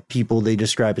from people they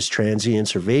describe as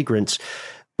transients or vagrants.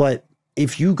 But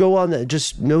if you go on that,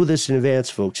 just know this in advance,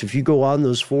 folks. If you go on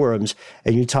those forums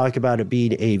and you talk about it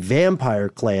being a vampire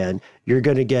clan, you're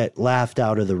going to get laughed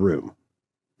out of the room,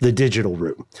 the digital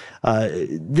room.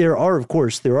 There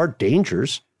are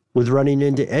dangers with running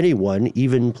into anyone,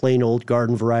 even plain old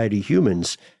garden variety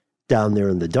humans down there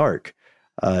in the dark.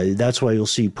 That's why you'll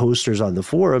see posters on the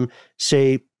forum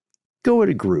say, go in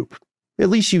a group. At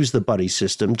least use the buddy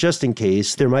system, just in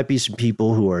case. There might be some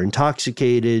people who are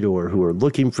intoxicated or who are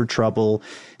looking for trouble.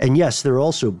 And yes, there are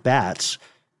also bats,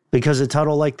 because a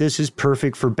tunnel like this is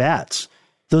perfect for bats.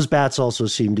 Those bats also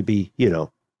seem to be,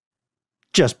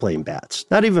 just plain bats.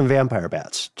 Not even vampire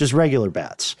bats, just regular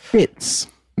bats. Bits.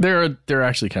 They're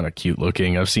actually kind of cute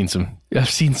looking. I've seen some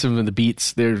of the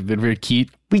beats. They're very cute.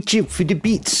 We chip for the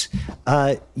beats.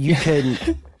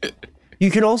 You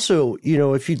can also,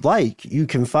 if you'd like, you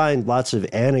can find lots of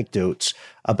anecdotes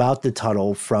about the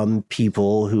tunnel from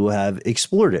people who have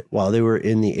explored it while they were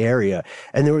in the area.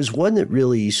 And there was one that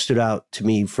really stood out to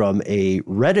me from a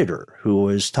Redditor who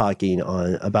was talking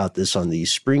about this on the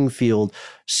Springfield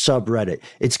subreddit.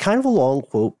 It's kind of a long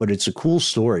quote, but it's a cool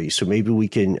story. So maybe we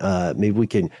can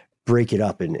break it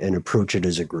up and approach it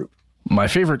as a group. My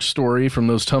favorite story from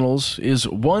those tunnels is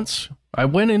once I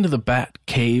went into the Bat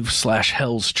Cave /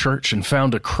 Hell's Church and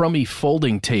found a crummy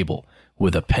folding table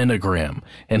with a pentagram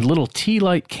and little tea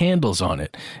light candles on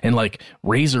it and like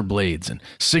razor blades and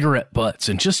cigarette butts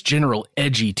and just general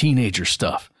edgy teenager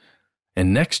stuff.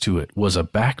 And next to it was a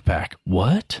backpack.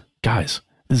 What? Guys,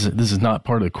 this is not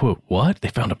part of the quote. What? They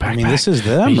found a backpack. I mean, this is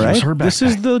them, right? This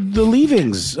is the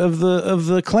leavings of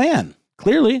the clan,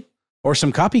 clearly. Or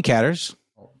some copycatters.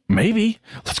 Maybe.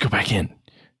 Let's go back in.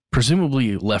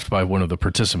 Presumably left by one of the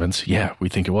participants. Yeah, we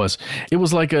think it was. It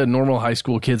was like a normal high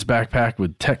school kid's backpack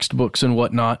with textbooks and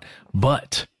whatnot,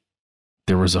 but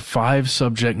there was a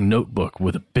 5-subject notebook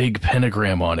with a big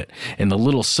pentagram on it, and the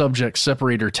little subject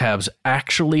separator tabs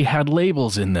actually had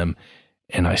labels in them,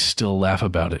 and I still laugh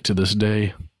about it to this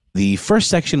day. The first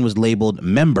section was labeled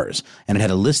members, and it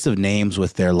had a list of names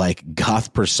with their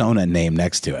goth persona name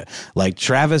next to it, like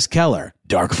Travis Keller,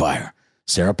 Darkfire,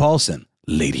 Sarah Paulson,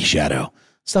 Lady Shadow,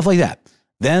 stuff like that.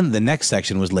 Then the next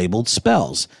section was labeled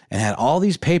spells and had all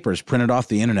these papers printed off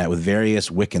the internet with various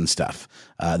Wiccan stuff.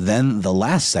 Then the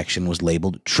last section was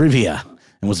labeled trivia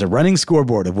and was a running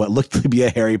scoreboard of what looked to be a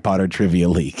Harry Potter trivia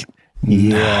leak.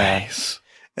 Nice.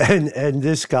 And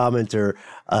this commenter,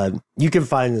 you can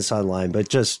find this online, but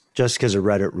just because of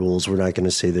Reddit rules, we're not going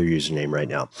to say their username right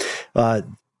now.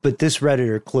 But this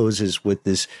Redditor closes with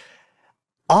this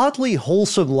oddly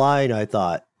wholesome line, I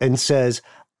thought, and says,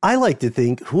 I like to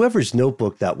think whoever's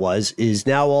notebook that was is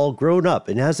now all grown up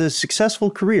and has a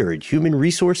successful career in human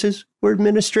resources or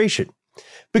administration.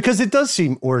 Because it does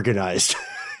seem organized,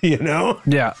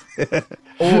 Yeah.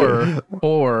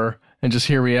 Or, and just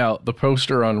hear me out, the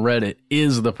poster on Reddit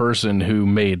is the person who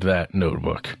made that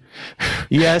notebook.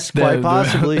 Yes, quite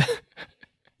possibly.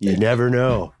 You never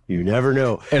know. You never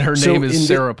know. And her name is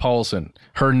Sarah Paulson.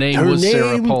 Her name was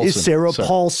Sarah Paulson. Is Sarah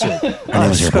Paulson. Her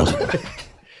name is Sarah Paulson.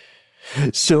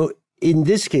 So in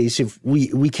this case, if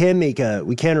we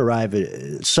can arrive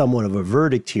at somewhat of a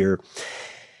verdict here,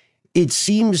 it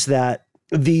seems that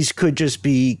these could just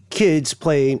be kids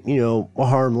playing,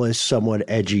 harmless, somewhat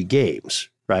edgy games,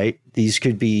 right? These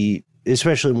could be,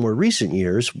 especially in more recent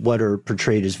years, what are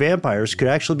portrayed as vampires could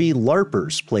actually be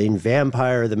LARPers playing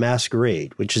Vampire the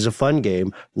Masquerade, which is a fun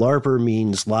game. LARPer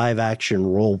means live action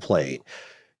role playing.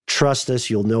 Trust us,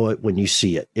 you'll know it when you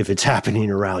see it, if it's happening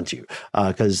around you,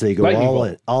 because they go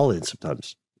all in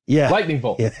sometimes. Yeah. Lightning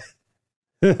bolt. Yeah.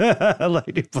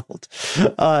 Lightning bolt.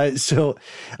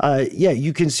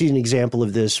 You can see an example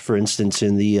of this, for instance,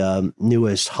 in the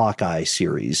newest Hawkeye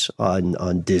series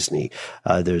on Disney.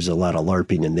 There's a lot of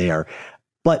LARPing in there.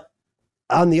 But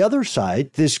on the other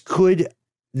side, this could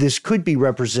be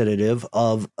representative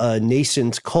of a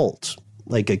nascent cult,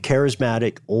 like a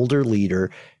charismatic older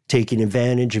leader taking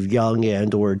advantage of young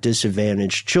and or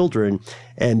disadvantaged children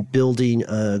and building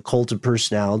a cult of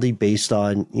personality based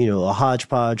on, a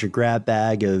hodgepodge or grab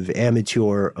bag of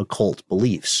amateur occult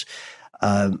beliefs.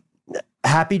 I am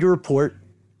happy to report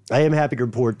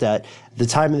that the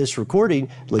time of this recording,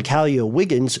 Lacalia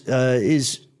Wiggins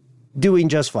is doing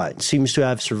just fine, seems to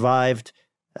have survived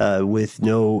with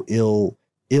no ill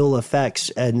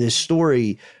effects. And this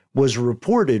story was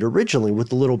reported originally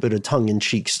with a little bit of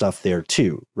tongue-in-cheek stuff there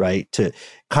too, right? To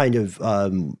kind of,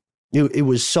 it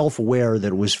was self-aware that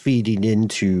it was feeding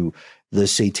into the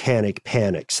satanic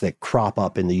panics that crop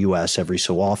up in the U.S. every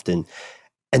so often.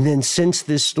 And then since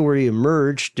this story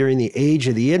emerged during the age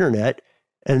of the internet,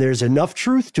 and there's enough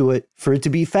truth to it for it to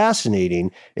be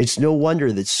fascinating. It's no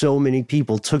wonder that so many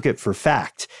people took it for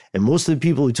fact. And most of the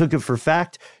people who took it for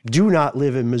fact do not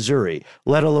live in Missouri,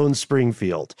 let alone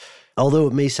Springfield. Although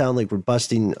it may sound like we're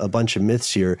busting a bunch of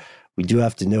myths here, we do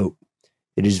have to note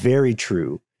it is very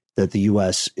true that the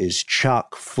U.S. is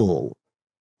chock full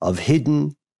of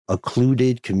hidden,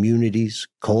 occluded communities,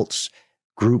 cults,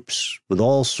 groups with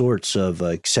all sorts of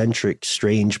eccentric,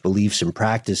 strange beliefs and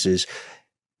practices.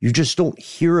 You just don't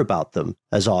hear about them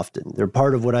as often. They're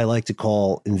part of what I like to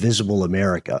call invisible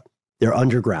America. They're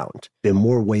underground in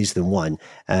more ways than one,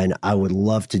 and I would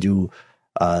love to do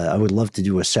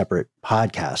a separate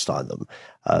podcast on them.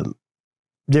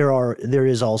 There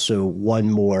is also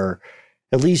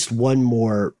at least one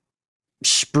more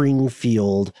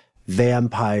Springfield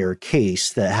vampire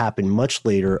case that happened much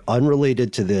later,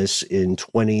 unrelated to this, in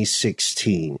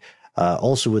 2016.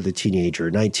 Also with a teenager,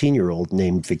 19-year-old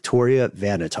named Victoria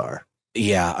Vanatar.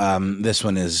 Yeah, this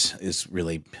one is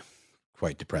really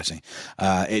quite depressing.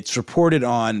 It's reported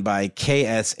on by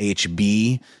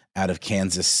KSHB out of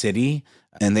Kansas City,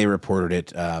 and they reported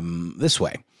it this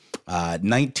way.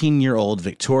 19-year-old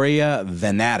Victoria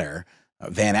Vanatter,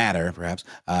 perhaps,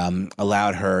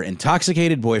 allowed her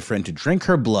intoxicated boyfriend to drink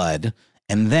her blood,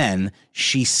 and then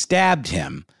she stabbed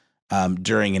him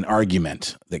during an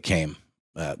argument that came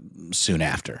soon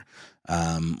after.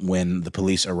 When the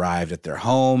police arrived at their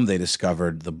home, they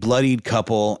discovered the bloodied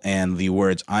couple and the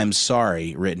words "I'm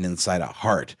sorry" written inside a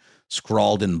heart,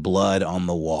 scrawled in blood on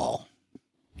the wall.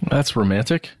 That's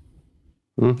romantic.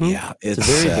 Mm-hmm. Yeah, it's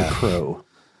very The Crow.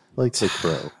 Like The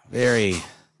Crow. Very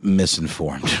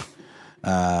misinformed.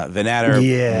 Vanatter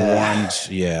warned,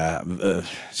 it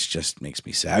just makes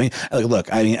me sad.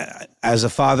 I mean, as a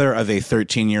father of a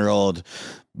 13-year-old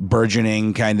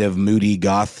burgeoning kind of moody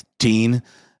goth teen,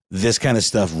 this kind of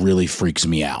stuff really freaks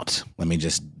me out. Let me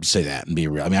just say that and be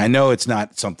real. I mean, I know it's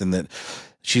not something that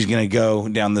she's going to go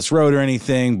down this road or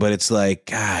anything, but it's like,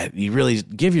 God, you really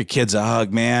give your kids a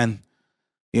hug, man.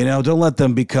 You know, don't let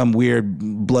them become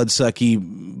weird, bloodsucky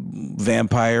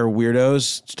vampire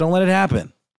weirdos. Just don't let it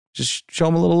happen. Just show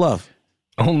them a little love.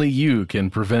 Only you can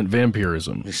prevent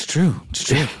vampirism. It's true. It's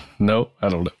true. No, I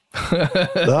don't know.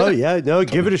 Oh, yeah. No,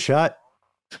 give it a shot.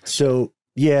 So,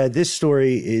 yeah, this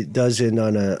story, it does end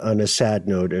on a sad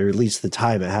note, or at least the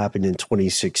time it happened in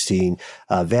 2016.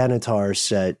 Vanatar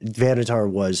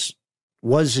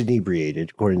was inebriated,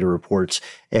 according to reports,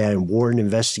 and warned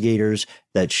investigators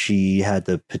that she had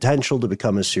the potential to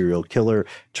become a serial killer.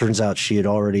 Turns out she had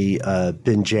already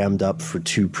been jammed up for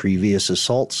 2 previous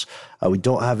assaults. We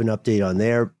don't have an update on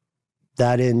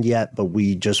that end yet, but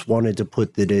we just wanted to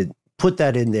put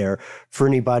that in there for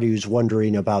anybody who's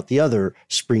wondering about the other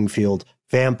Springfield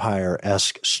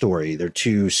vampire-esque story. They're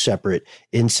 2 separate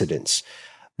incidents.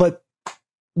 But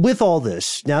with all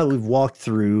this, now that we've walked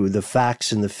through the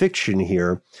facts and the fiction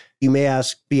here, you may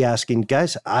be asking,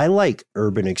 guys, I like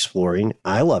urban exploring.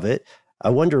 I love it. I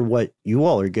wonder what you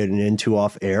all are getting into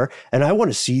off air, and I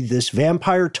want to see this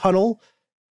vampire tunnel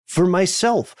for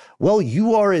myself. Well,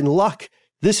 you are in luck.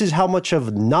 This is how much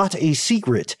of not a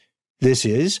secret this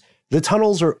is. The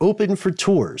tunnels are open for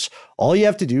tours. All you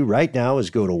have to do right now is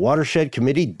go to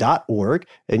watershedcommittee.org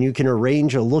and you can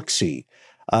arrange a look-see.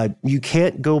 You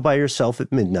can't go by yourself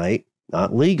at midnight,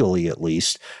 not legally at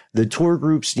least. The tour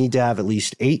groups need to have at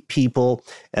least 8 people.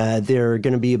 They're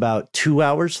going to be about 2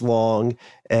 hours long,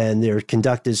 and they're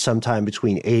conducted sometime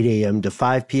between 8 a.m. to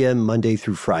 5 p.m., Monday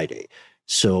through Friday.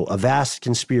 So a vast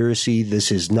conspiracy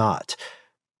this is not.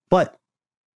 But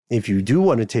if you do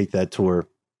want to take that tour,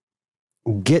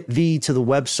 get thee to the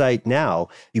website now.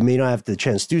 You may not have the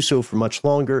chance to do so for much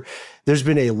longer. There's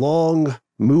been a long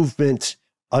movement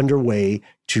underway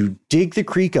to dig the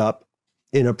creek up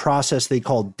in a process they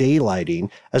call daylighting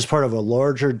as part of a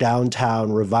larger downtown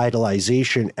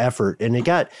revitalization effort. And it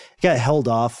got held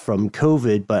off from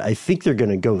COVID, but I think they're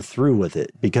going to go through with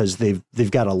it because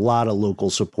they've got a lot of local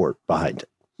support behind it.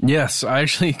 Yes, I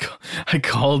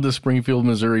called the Springfield,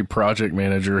 Missouri project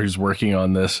manager who's working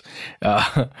on this.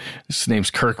 His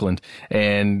name's Kirkland,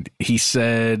 and he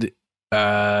said he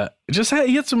had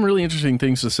some really interesting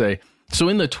things to say. So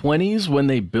in the 1920s, when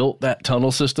they built that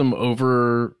tunnel system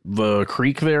over the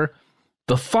creek there,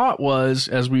 the thought was,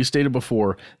 as we stated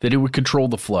before, that it would control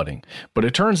the flooding. But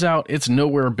it turns out it's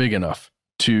nowhere big enough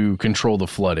to control the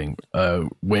flooding.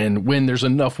 When there's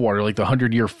enough water, like the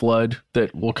 100-year flood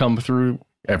that will come through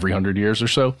every 100 years or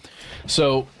so.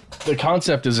 So the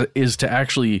concept is to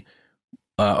actually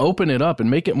open it up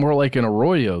and make it more like an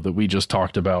arroyo that we just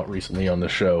talked about recently on the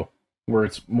show, where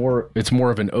it's more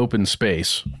of an open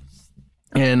space.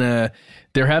 And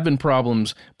there have been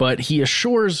problems, but he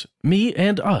assures me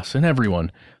and us and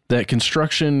everyone that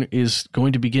construction is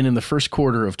going to begin in the first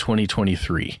quarter of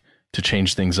 2023 to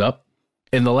change things up.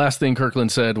 And the last thing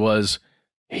Kirkland said was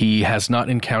he has not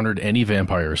encountered any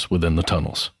vampires within the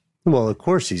tunnels. Well, of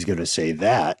course he's going to say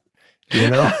that, you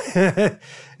know,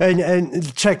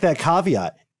 and check that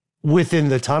caveat within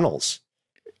the tunnels.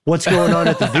 What's going on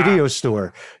at the video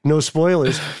store? No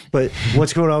spoilers, but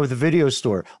what's going on with the video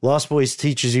store? Lost Boys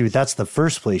teaches you that's the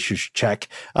first place you should check,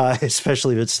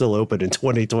 especially if it's still open in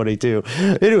 2022.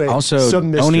 Anyway, also,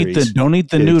 some don't eat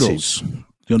the noodles.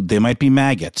 They might be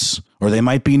maggots, or they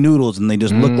might be noodles and they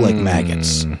just look like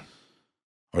maggots,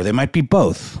 or they might be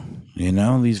both. You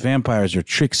know, these vampires are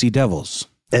tricksy devils.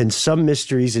 And some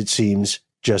mysteries, it seems,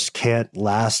 just can't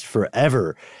last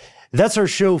forever. That's our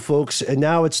show, folks. And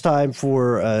now it's time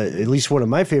for at least one of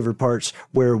my favorite parts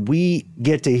where we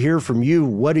get to hear from you.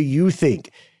 What do you think?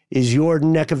 Is your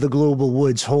neck of the global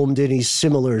woods home to any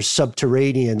similar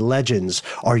subterranean legends?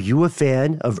 Are you a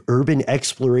fan of urban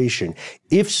exploration?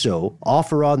 If so,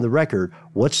 offer on the record,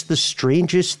 what's the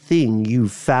strangest thing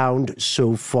you've found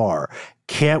so far?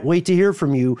 Can't wait to hear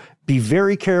from you. Be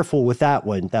very careful with that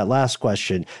one, that last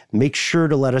question. Make sure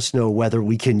to let us know whether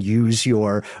we can use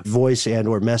your voice and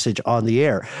or message on the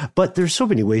air. But there's so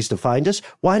many ways to find us.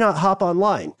 Why not hop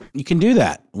online? You can do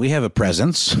that. We have a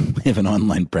presence. We have an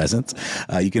online presence.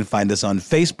 You can find us on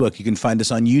Facebook. You can find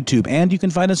us on YouTube. And you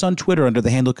can find us on Twitter under the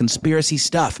handle Conspiracy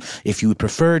Stuff. If you would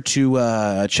prefer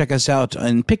to check us out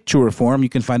in picture form, you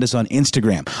can find us on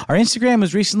Instagram. Our Instagram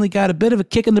has recently got a bit of a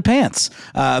kick in the pants.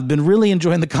 I've been really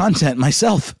enjoying the content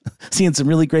myself. Seeing some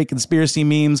really great conspiracy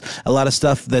memes, a lot of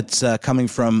stuff that's coming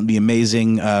from the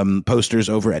amazing posters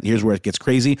over at Here's Where It Gets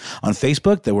Crazy on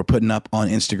Facebook that we're putting up on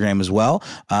Instagram as well.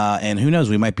 And who knows,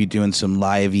 we might be doing some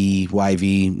livey,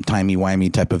 wivey,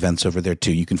 timey-wimey type events over there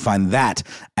too. You can find that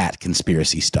at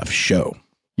Conspiracy Stuff Show.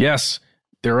 Yes,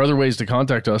 there are other ways to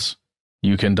contact us.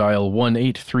 You can dial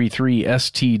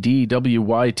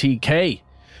 1-833-STDWYTK.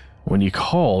 When you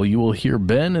call, you will hear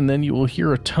Ben, and then you will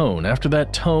hear a tone. After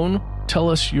that tone, tell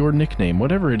us your nickname,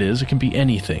 whatever it is. It can be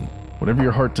anything, whatever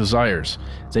your heart desires.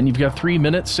 Then you've got 3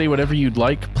 minutes. Say whatever you'd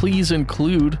like. Please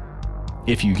include,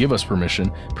 if you give us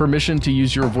permission to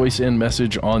use your voice and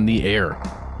message on the air.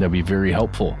 That'd be very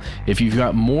helpful. If you've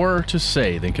got more to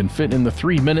say than can fit in the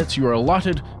 3 minutes you are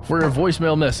allotted for a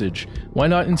voicemail message, why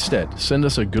not instead send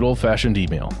us a good old-fashioned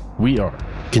email? We are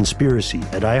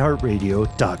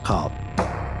conspiracy@iHeartRadio.com.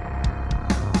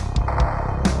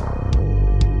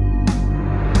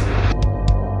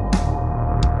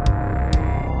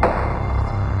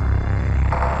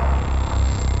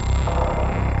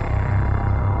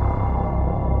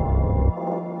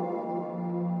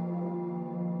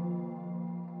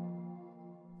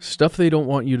 Stuff They Don't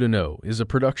Want You to Know is a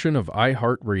production of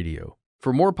iHeartRadio.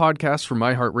 For more podcasts from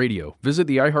iHeartRadio, visit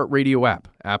the iHeartRadio app,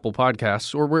 Apple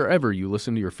Podcasts, or wherever you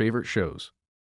listen to your favorite shows.